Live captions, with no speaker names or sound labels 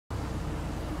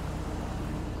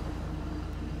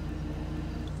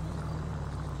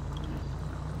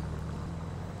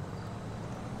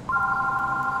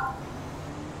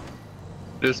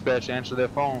Dispatch, answer that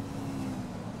phone.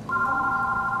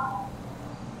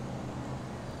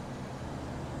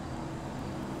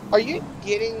 Are you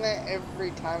getting that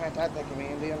every time I type the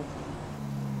command in?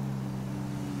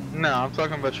 No, I'm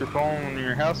talking about your phone when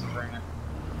your house is ringing.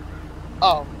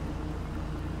 Oh.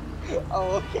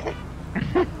 Oh, okay.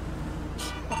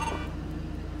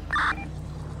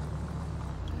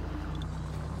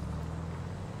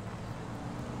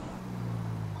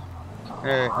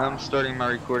 Alright, I'm starting my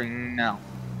recording now.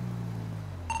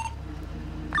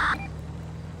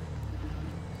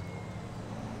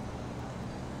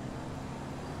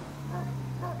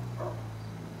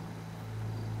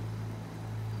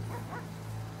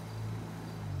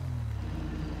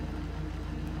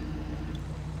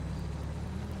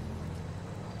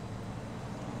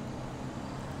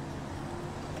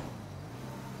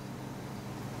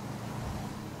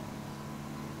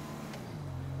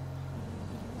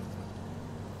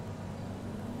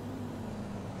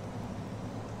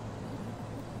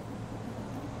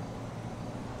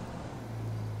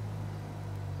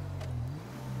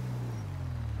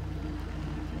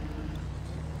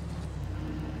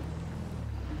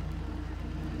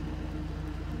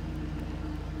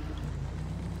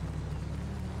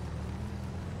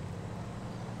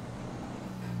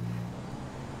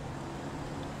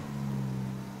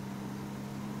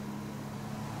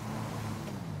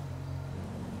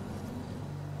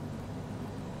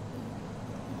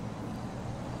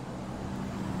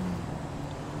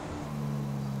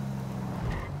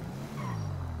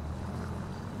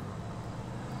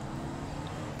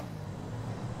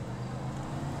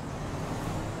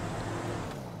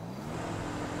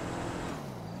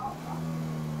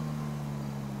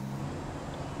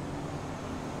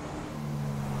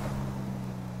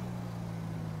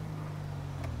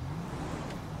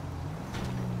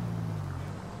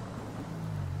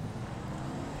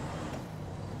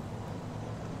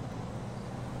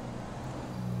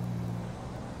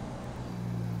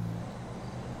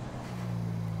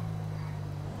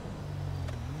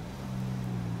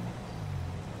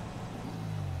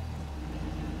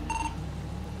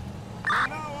 From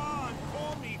now on,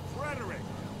 call me Frederick.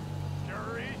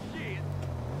 Sure is shit.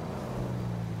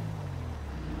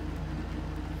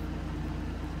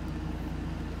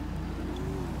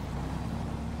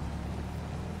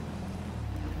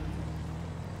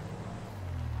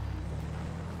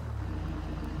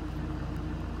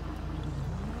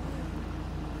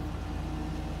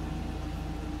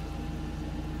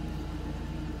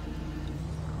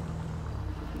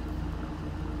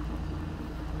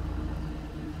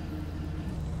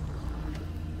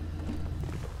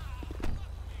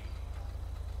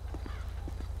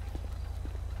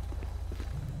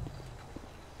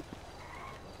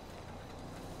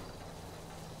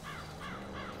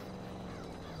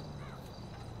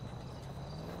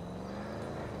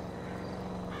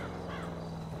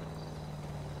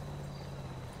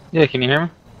 Yeah, can you hear me?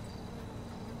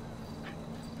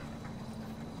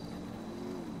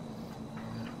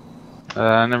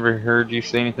 I never heard you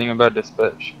say anything about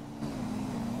dispatch.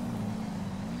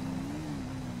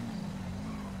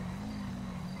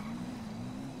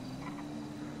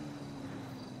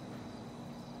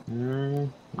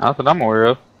 Not that I'm aware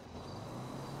of.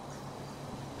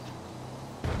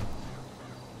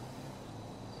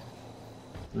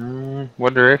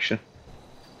 What direction?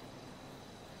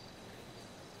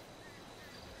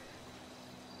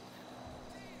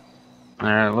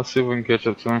 Alright, let's see if we can catch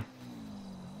up to him.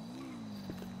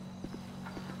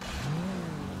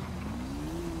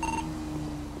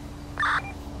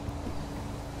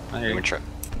 I hear you. Truck.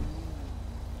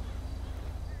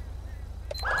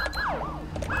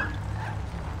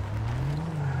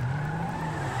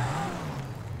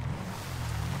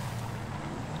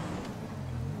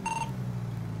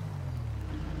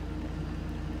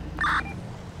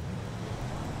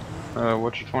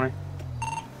 What's your 20?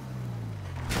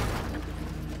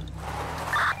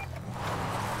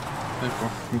 Okay,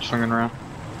 cool. I'm swinging around.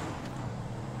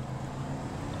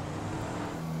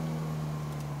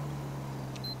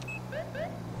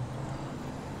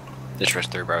 This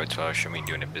rest 3 Bravo 12, show me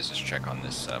doing a business check on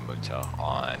this motel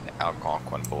on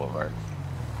Algonquin Boulevard.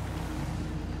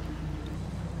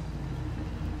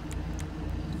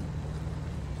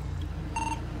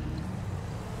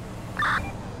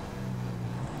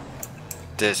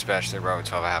 Dispatch 3 Bravo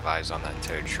 12, I have eyes on that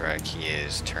tow truck. He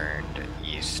is turned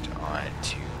east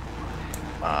onto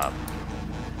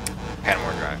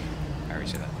Panamore Drive. How do you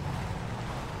say that?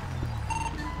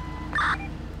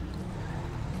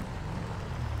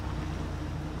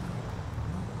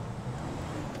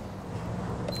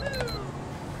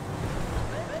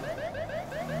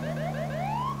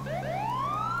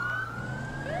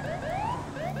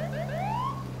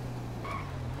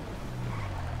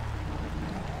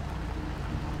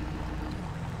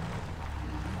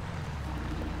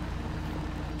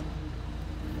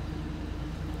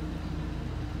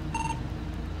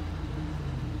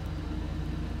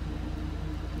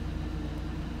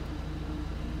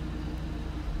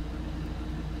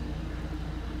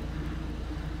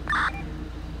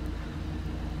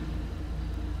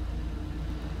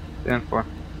 10-4.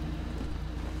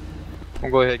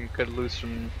 We'll go ahead and cut loose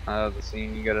from the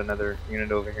scene. You got another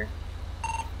unit over here.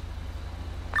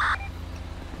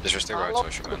 This was 3 Bravo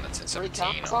 2, should be on the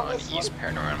 1017 on East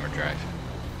Panorama Drive.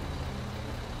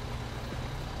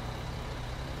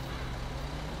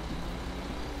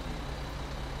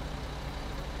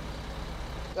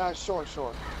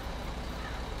 Sure.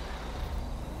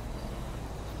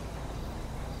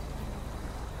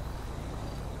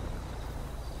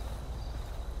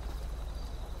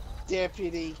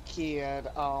 Deputy Kid,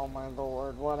 oh my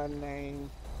lord, what a name.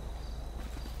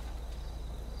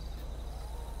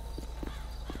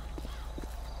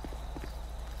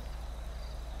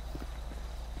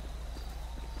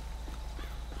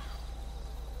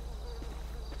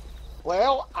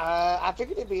 Well, I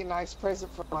figured it'd be a nice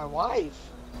present for my wife.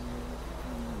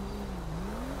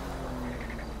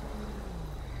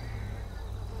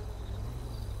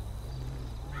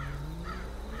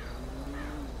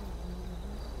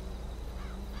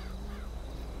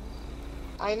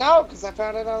 I know, because I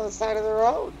found it on the side of the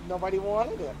road. Nobody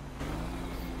wanted it.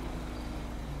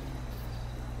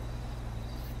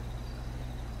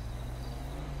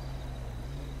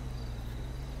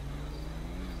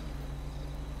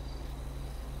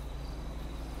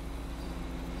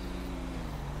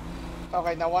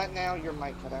 Okay, now what now? Your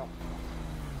mic cut out.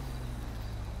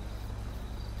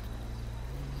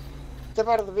 Step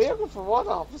out of the vehicle for what,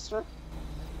 officer?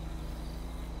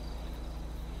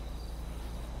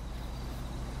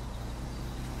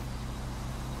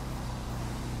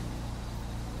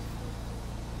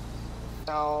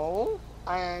 No,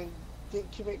 I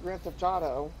didn't commit Grand Theft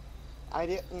Auto. I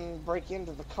didn't break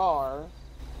into the car.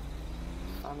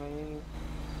 I mean...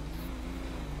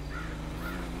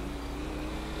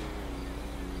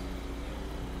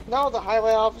 No, the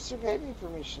highway officer gave me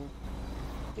permission.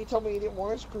 He told me he didn't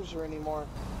want his cruiser anymore.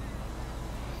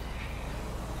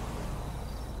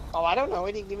 Oh, I don't know.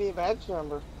 He didn't give me a badge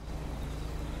number.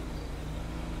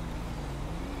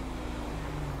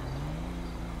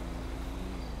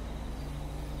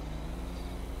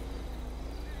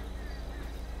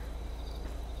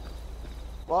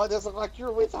 Well, it doesn't look like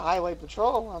you're with the highway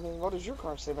patrol. I mean, what does your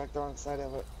car say back there on the side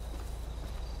of it?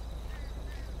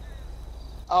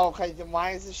 Oh, okay, then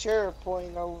why is the sheriff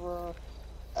pulling over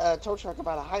a tow truck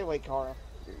about a highway car?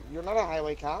 You're not a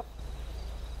highway cop.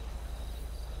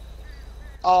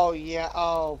 Oh, yeah,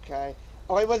 oh, okay.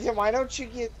 Okay, but then why don't you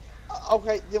get...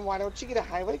 Okay, then why don't you get a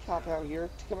highway cop out here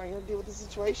to come out here and deal with the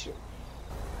situation?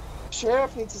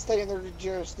 Sheriff needs to stay in their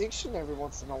jurisdiction every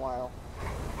once in a while.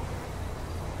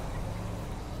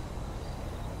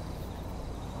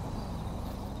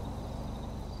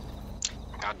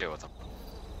 I'll deal with them.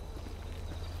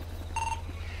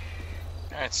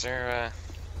 Alright, sir,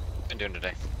 been doing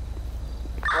today?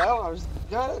 Well, I was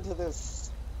gutted to this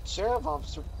sheriff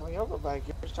officer pulling over back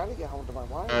here. I was trying to get home to my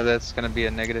wife. That's gonna be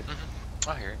a negative.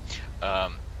 I hear you.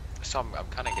 So I'm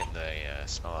kind of getting the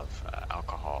smell of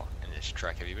alcohol in this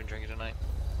truck. Have you been drinking tonight?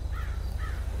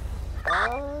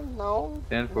 No.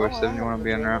 10-4, 71 will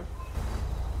be en route.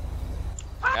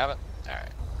 Haven't?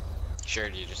 Alright. Sure,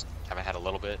 you just haven't had a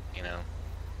little bit, you know?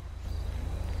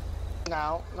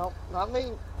 No, not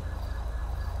me.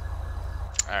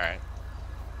 Alright.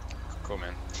 Cool,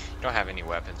 man. You don't have any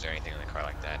weapons or anything in the car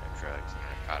like that? No drugs, no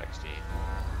narcotics, do you?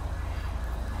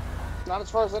 Not as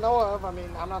far as I know of. I mean,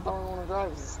 I'm not the only one who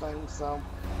drives this thing, so...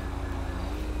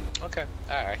 Okay.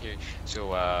 Alright, I hear you.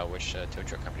 So, which tow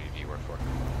truck company do you work for?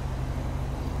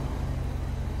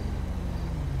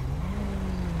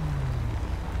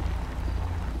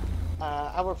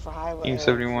 I work for highway... Team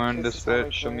 71,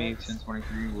 dispatch, show me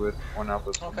 1023 with 1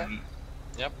 Alpha. Okay.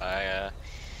 Yep, I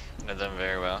know them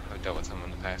very well. I've dealt with them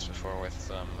in the past before with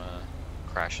some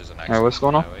crashes and accidents. Alright, what's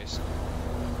going on? Highways.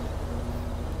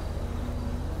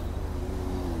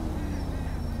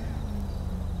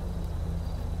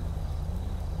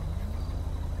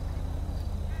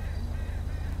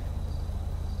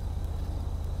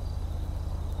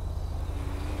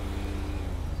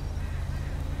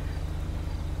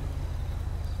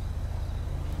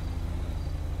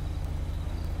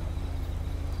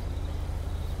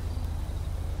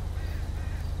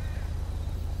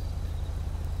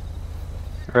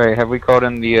 Right, have we called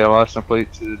in the license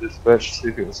plate to the dispatch to see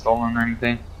if it was stolen or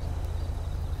anything?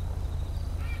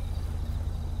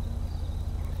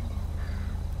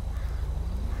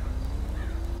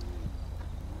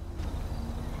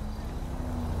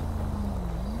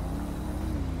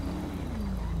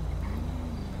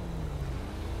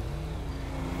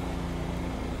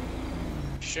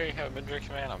 Sure you haven't been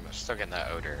drinking, man? I'm still getting that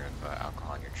odor of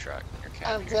alcohol in your truck, in your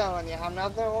cab. I'm telling you, I'm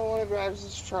not the only one who drives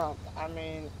this truck. I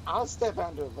mean, I'll step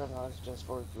out and do a better just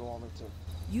for if you want me to.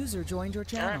 User joined your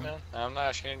channel. Alright, man. I'm not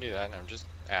actually gonna do that. I'm just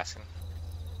asking.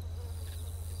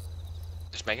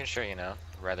 Just making sure, you know.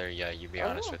 Rather, you be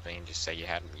honest with me and just say you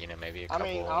had, you know, maybe a couple.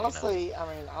 I mean, honestly, I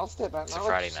mean, I'll step out It's and a I'll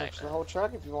Friday search night, the man. whole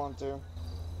truck if you want to.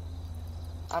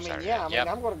 I mean, Saturday yeah, night. I mean, Yep.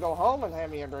 I'm going to go home and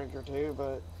have me a drink or two,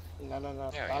 but no,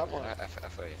 Yeah, I don't man, want I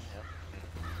feel you.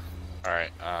 Yep.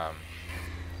 Alright,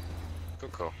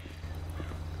 cool.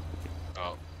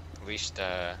 Well, at least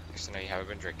I know you haven't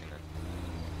been drinking then.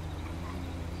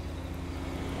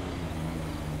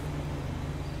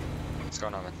 What's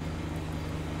going on, man?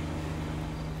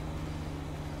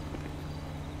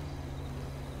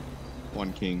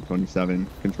 One King 27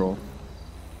 control.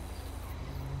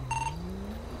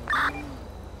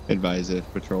 Advise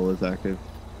if patrol is active.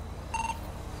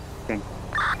 Okay.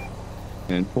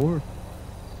 And 4.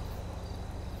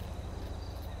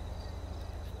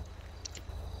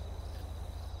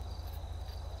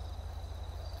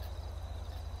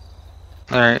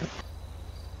 Alright.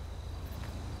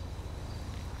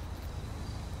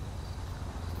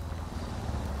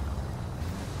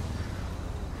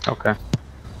 Okay.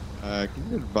 Can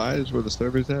you advise where the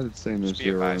server's at? It's saying there's Just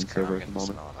be 0 on advised, server Colonel, at I'm the getting the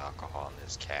moment. smell of alcohol in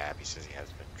his cab. He says he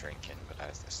hasn't been drinking, but I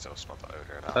still smell the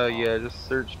odor of alcohol. Yeah, just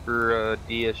search for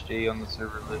DSJ on the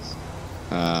server list.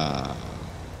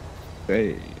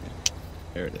 Hey.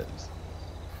 There it is.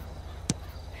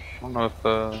 I don't know if,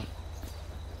 So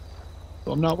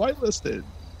I'm not whitelisted.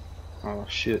 oh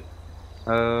shit.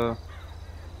 Can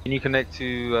you connect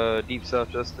to Deep South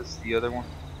Justice, the other one?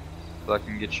 So I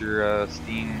can get your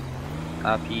Steam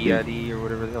IP Yeah. ID or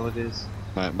whatever the hell it is.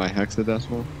 My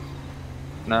hexadecimal?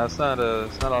 No, it's not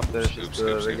off there, it's just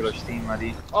a Oops. regular Steam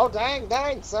ID. Oh,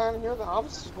 dang, son. You're the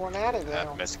officers going at it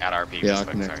now. Miss at RP. Yeah, I'll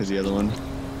connect to the other one.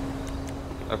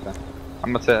 Okay.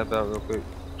 I'm gonna tap out real quick,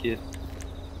 kid.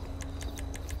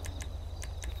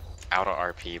 Out of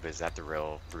RP, but is that the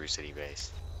real Brew City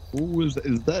base? Ooh, is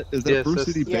that Yes, Brew that's-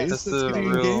 City yes, base that's that's the getting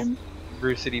in real- game?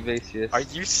 Brew City base, yes. Are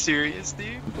you serious,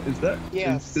 dude? Is that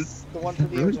Yes, is the one for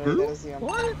really DOJ, Brew? that is the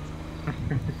What?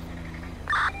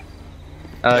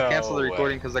 Cancel the No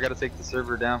recording way. because I gotta take the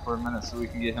server down for a minute so we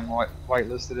can get him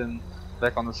whitelisted and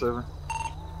back on the server.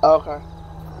 Okay.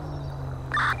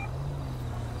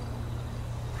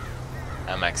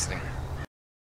 I'm exiting.